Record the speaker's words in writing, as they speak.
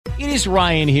It is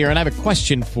Ryan here, and I have a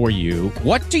question for you.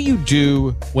 What do you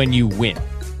do when you win?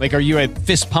 Like, are you a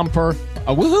fist pumper,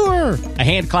 a woohooer, a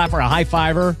hand clapper, a high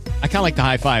fiver? I kind of like the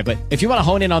high five, but if you want to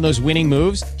hone in on those winning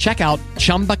moves, check out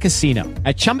Chumba Casino.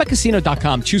 At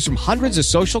ChumbaCasino.com, choose from hundreds of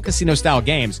social casino-style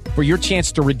games for your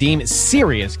chance to redeem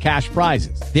serious cash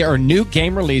prizes. There are new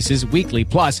game releases weekly,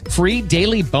 plus free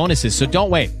daily bonuses. So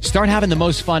don't wait. Start having the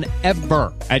most fun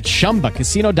ever at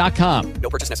ChumbaCasino.com. No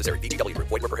purchase necessary. VGW. Void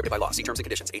where prohibited by law. See terms and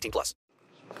conditions. 18 plus.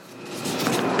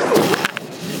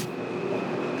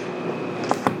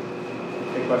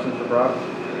 Any questions for Brock?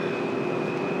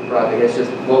 Brock, I guess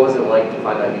just what was it like to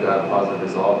find out you got a positive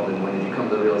result, and when did you come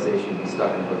to the realization you'd be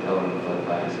stuck in a hotel room for like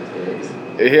 5 or 6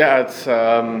 days? Yeah, it's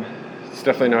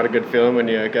definitely not a good feeling when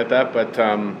you get that, but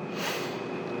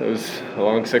it was a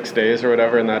long 6 days or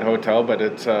whatever in that hotel. But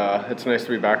it's nice to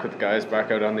be back with the guys,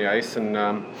 back out on the ice,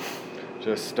 and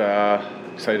just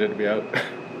excited to be out.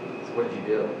 So what did you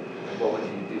do? Like, what would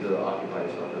you do to occupy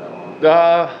yourself for that long?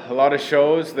 A lot of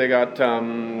shows. They got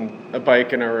a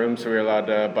bike in our room, so we were allowed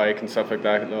to bike and stuff like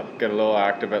that. Get a little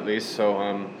active at least.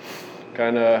 So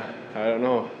kind of, I don't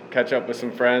know, catch up with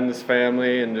some friends,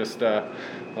 family, and just a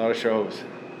lot of shows.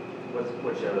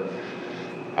 What show?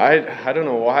 I don't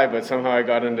know why, but somehow I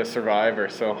got into Survivor,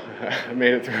 so I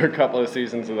made it through a couple of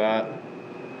seasons of that. Did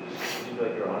you feel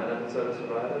like you were on an episode of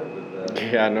Survivor?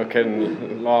 Yeah, no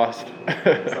kidding. Lost.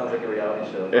 Sounds like a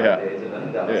reality show. 5 days, and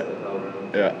then that was the hotel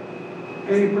room. Yeah.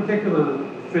 Any particular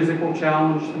physical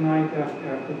challenge tonight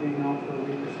after being out for a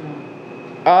week or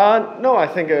so? No, I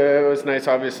think it was nice,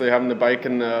 obviously, having the bike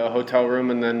in the hotel room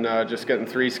and then just getting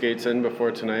 3 skates in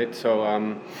before tonight. So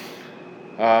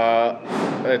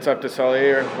it's up to Sully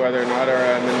or whether or not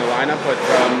I'm in the lineup,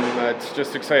 but it's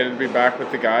just excited to be back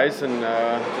with the guys and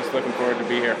just looking forward to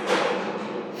be here.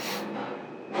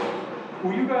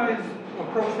 Will you guys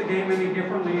approach the game any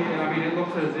differently? I mean, it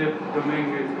looks as if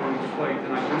Domingue is going to play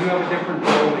tonight. When you have a different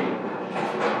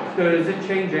goalie, does it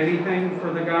change anything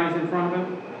for the guys in front of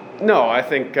him? No, I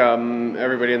think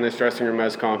everybody in this dressing room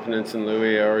has confidence in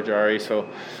Louis or Jari. So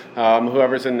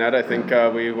whoever's in net, I think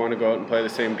we want to go out and play the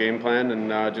same game plan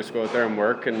and just go out there and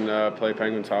work and play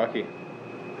Penguins hockey.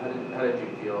 How did you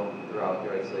feel throughout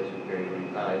your isolation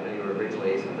period? I know you were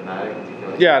originally asymptomatic. Did you feel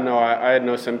like Yeah, no, I had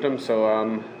no symptoms,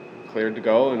 so cleared to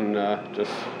go and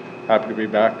just happy to be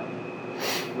back.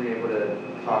 were you able to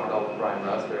talk at all with Brian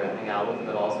Rust or hang out with him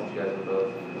at all since you guys were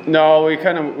both? No, we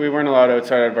weren't allowed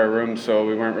outside of our room, so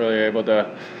we weren't really able to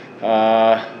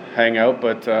hang out.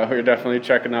 But we were definitely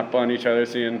checking up on each other,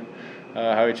 seeing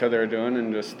how each other are doing,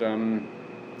 and just kind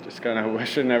of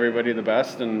wishing everybody the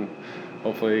best, and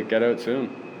hopefully get out soon.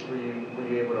 Were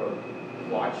you able to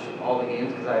watch all the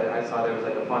games? Because I saw there was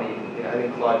like a funny, I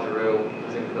think Claude Giroux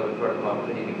was in COVID protocol,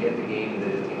 couldn't even get the game that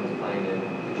his team was playing in.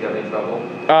 Did you have any trouble?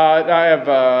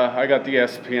 I got the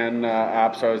ESPN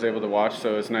app, so I was able to watch.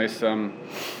 So it was nice.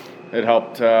 It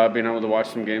helped being able to watch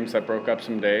some games that broke up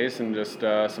some days and just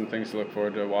some things to look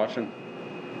forward to watching.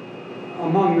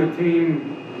 Among the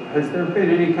team, has there been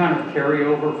any kind of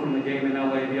carryover from the game in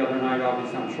LA the other night?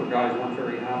 Obviously, I'm sure guys weren't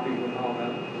very happy with how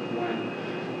that went.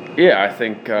 Yeah, I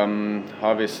think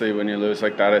obviously when you lose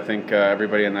like that, I think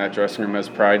everybody in that dressing room has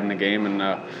pride in the game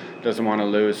and doesn't want to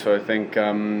lose. So I think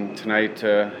tonight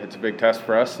it's a big test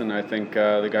for us, and I think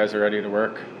the guys are ready to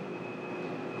work.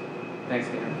 Thanks,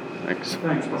 Aaron. Thanks.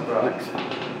 Thanks, Brock. Thanks. It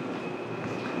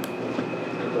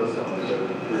does sound like a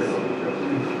real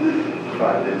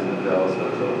 5 days in the Dallas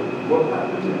hotel. What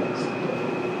happened next?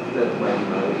 That's when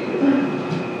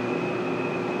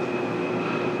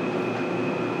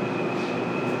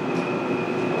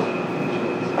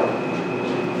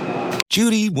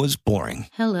Judy was boring.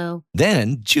 Hello.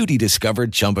 Then Judy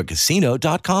discovered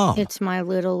ChumbaCasino.com. It's my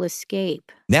little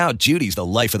escape. Now Judy's the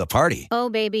life of the party. Oh,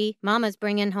 baby, mama's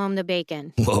bringing home the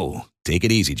bacon. Whoa, take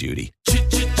it easy, Judy.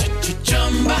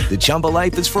 The Chumba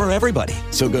life is for everybody.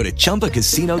 So go to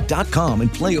ChumbaCasino.com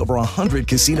and play over 100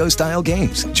 casino-style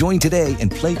games. Join today and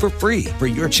play for free for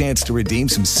your chance to redeem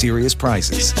some serious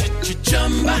prizes.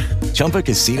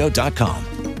 ChumbaCasino.com.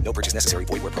 No purchase necessary.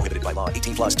 Void where prohibited by law.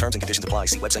 18 plus terms and conditions apply.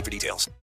 See website for details.